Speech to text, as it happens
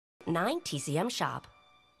9 TCM shop.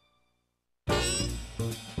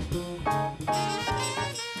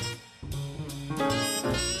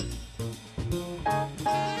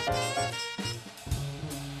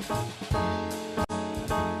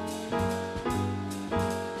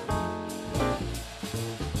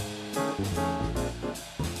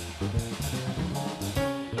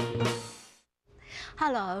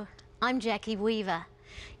 Hello, I'm Jackie Weaver,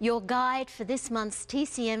 your guide for this month's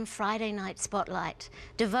TCM Friday Night Spotlight,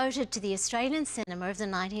 devoted to the Australian cinema of the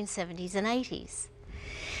 1970s and 80s.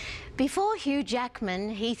 Before Hugh Jackman,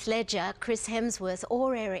 Heath Ledger, Chris Hemsworth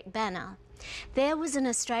or Eric Bana, there was an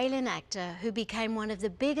Australian actor who became one of the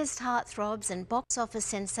biggest heartthrobs and box office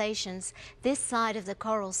sensations this side of the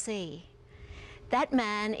Coral Sea. That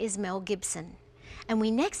man is Mel Gibson, and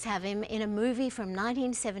we next have him in a movie from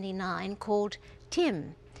 1979 called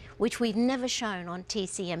Tim, which we've never shown on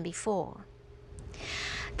TCM before.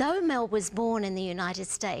 Though Mel was born in the United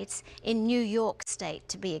States, in New York State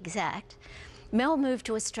to be exact, Mel moved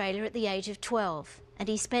to Australia at the age of 12, and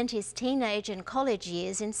he spent his teenage and college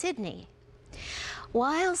years in Sydney.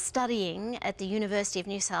 While studying at the University of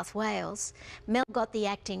New South Wales, Mel got the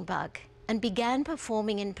acting bug and began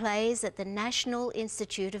performing in plays at the National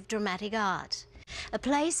Institute of Dramatic Art, a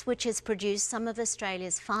place which has produced some of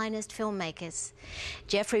Australia's finest filmmakers: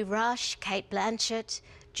 Geoffrey Rush, Kate Blanchett,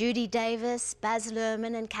 Judy Davis, Baz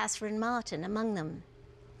Luhrmann and Catherine Martin among them.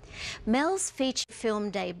 Mel's feature film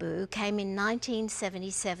debut came in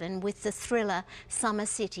 1977 with the thriller Summer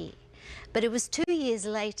City, but it was 2 years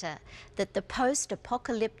later that the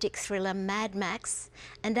post-apocalyptic thriller Mad Max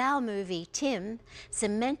and our movie Tim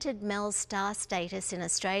cemented Mel's star status in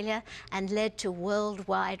Australia and led to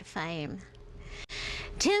worldwide fame.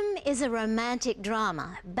 Tim is a romantic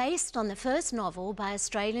drama based on the first novel by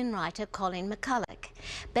Australian writer Colin McCulloch,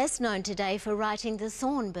 best known today for writing The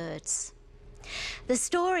Thornbirds. The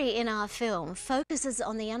story in our film focuses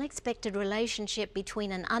on the unexpected relationship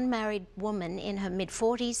between an unmarried woman in her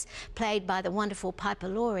mid-40s, played by the wonderful Piper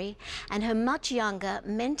Laurie, and her much younger,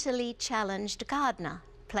 mentally challenged gardener,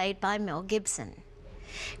 played by Mel Gibson.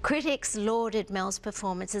 Critics lauded Mel's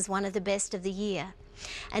performance as one of the best of the year,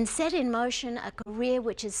 and set in motion a career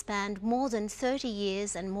which has spanned more than 30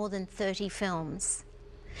 years and more than 30 films.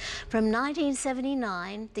 From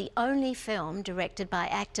 1979, the only film directed by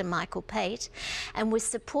actor Michael Pate, and with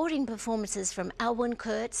supporting performances from Alwyn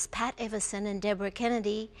Kurtz, Pat Everson and Deborah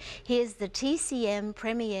Kennedy, here's the TCM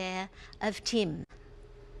premiere of Tim.